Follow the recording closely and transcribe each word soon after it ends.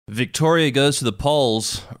Victoria goes to the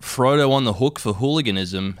polls, Frodo on the hook for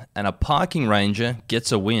hooliganism, and a parking ranger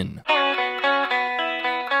gets a win.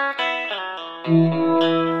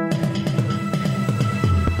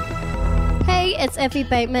 Hey, it's Effie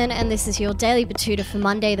Bateman, and this is your Daily Batuta for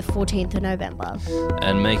Monday, the 14th of November.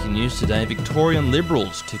 And making news today, Victorian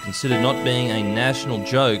Liberals to consider not being a national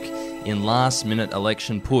joke in last-minute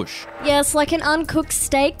election push. Yes, like an uncooked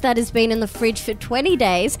steak that has been in the fridge for 20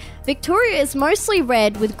 days, Victoria is mostly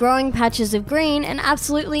red with growing patches of green and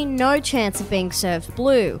absolutely no chance of being served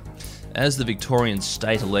blue. As the Victorian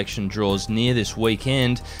state election draws near this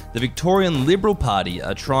weekend, the Victorian Liberal Party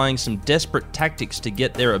are trying some desperate tactics to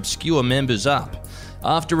get their obscure members up.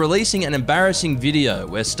 After releasing an embarrassing video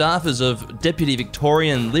where staffers of Deputy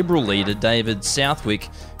Victorian Liberal leader David Southwick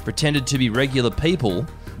pretended to be regular people,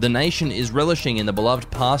 the nation is relishing in the beloved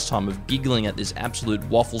pastime of giggling at this absolute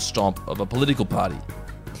waffle stomp of a political party.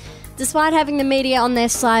 Despite having the media on their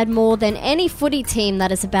side more than any footy team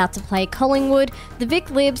that is about to play Collingwood, the Vic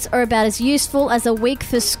Libs are about as useful as a week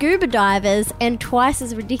for scuba divers and twice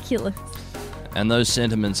as ridiculous. And those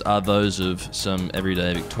sentiments are those of some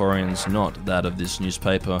everyday Victorians, not that of this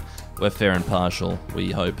newspaper. We're fair and partial. We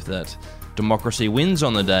hope that democracy wins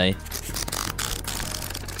on the day.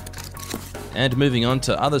 And moving on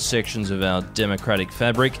to other sections of our democratic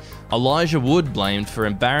fabric, Elijah Wood blamed for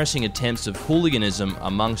embarrassing attempts of hooliganism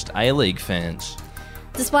amongst A-League fans.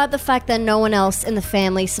 Despite the fact that no one else in the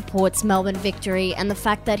family supports Melbourne Victory and the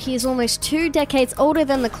fact that he is almost 2 decades older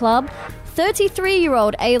than the club,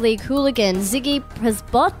 33-year-old A-League hooligan Ziggy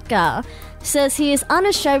Presbotka says he is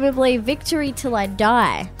unashamedly Victory till I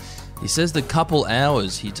die. He says the couple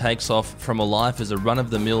hours he takes off from a life as a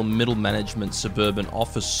run-of-the-mill middle management suburban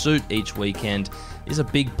office suit each weekend is a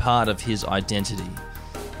big part of his identity.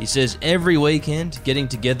 He says every weekend getting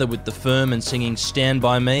together with the firm and singing Stand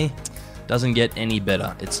By Me doesn't get any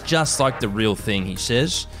better. It's just like the real thing, he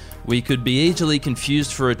says. We could be easily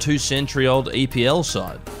confused for a 2-century-old EPL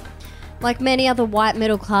side. Like many other white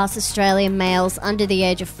middle-class Australian males under the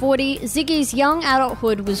age of 40, Ziggy's young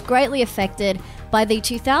adulthood was greatly affected by the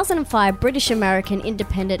 2005 British-American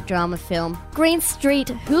independent drama film Green Street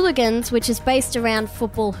Hooligans, which is based around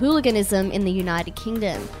football hooliganism in the United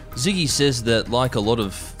Kingdom. Ziggy says that, like a lot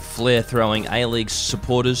of flare-throwing A-League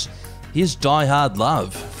supporters, his die-hard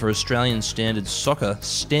love for Australian standard soccer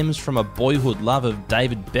stems from a boyhood love of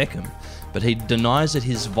David Beckham, but he denies that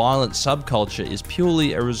his violent subculture is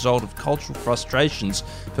purely a result of cultural frustrations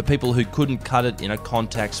for people who couldn't cut it in a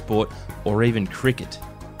contact sport or even cricket.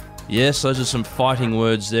 Yes, those are some fighting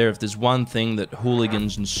words there. If there's one thing that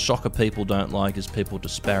hooligans and soccer people don't like is people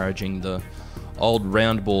disparaging the old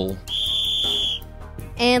round ball.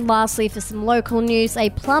 And lastly, for some local news,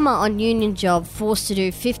 a plumber on union job forced to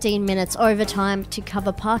do 15 minutes overtime to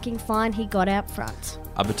cover parking fine he got out front.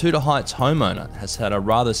 A Batuta Heights homeowner has had a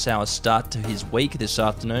rather sour start to his week this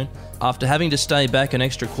afternoon after having to stay back an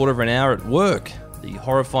extra quarter of an hour at work. The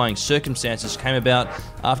horrifying circumstances came about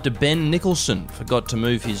after Ben Nicholson forgot to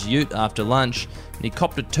move his ute after lunch and he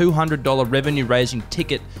copped a $200 revenue-raising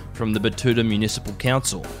ticket from the Batuta Municipal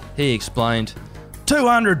Council. He explained,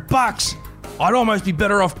 $200? I'd almost be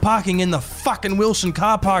better off parking in the fucking Wilson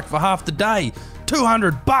car park for half the day.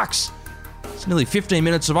 $200? It's nearly 15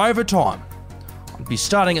 minutes of overtime. I'd be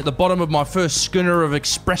starting at the bottom of my first schooner of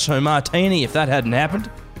espresso martini if that hadn't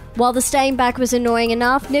happened. While the staying back was annoying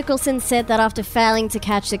enough, Nicholson said that after failing to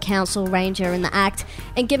catch the council ranger in the act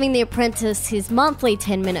and giving the apprentice his monthly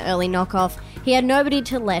 10-minute early knockoff, he had nobody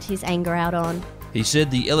to let his anger out on. He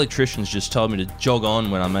said the electricians just told me to jog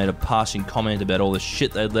on when I made a passing comment about all the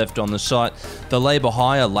shit they'd left on the site. The labour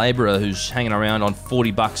hire labourer who's hanging around on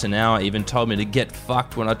 $40 an hour even told me to get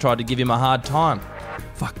fucked when I tried to give him a hard time.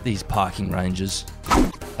 Fuck these parking rangers.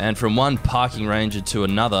 And from one parking ranger to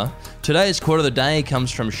another, today's quote of the day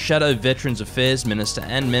comes from Shadow Veterans Affairs Minister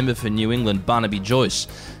and member for New England, Barnaby Joyce.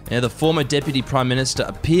 Now, the former Deputy Prime Minister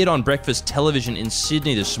appeared on breakfast television in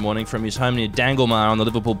Sydney this morning from his home near Danglemar on the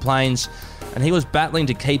Liverpool Plains, and he was battling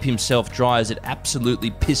to keep himself dry as it absolutely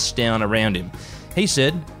pissed down around him. He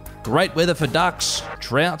said, "Great weather for ducks,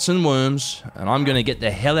 trouts and worms, and I'm going to get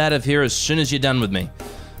the hell out of here as soon as you're done with me.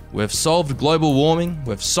 We've solved global warming,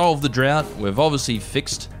 we've solved the drought, we've obviously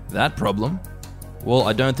fixed that problem." Well,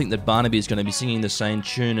 I don't think that Barnaby is going to be singing the same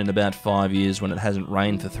tune in about 5 years when it hasn't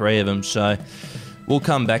rained for 3 of them, so we'll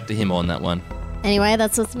come back to him on that one. Anyway,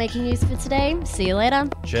 that's what's making news for today. See you later.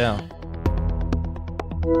 Ciao.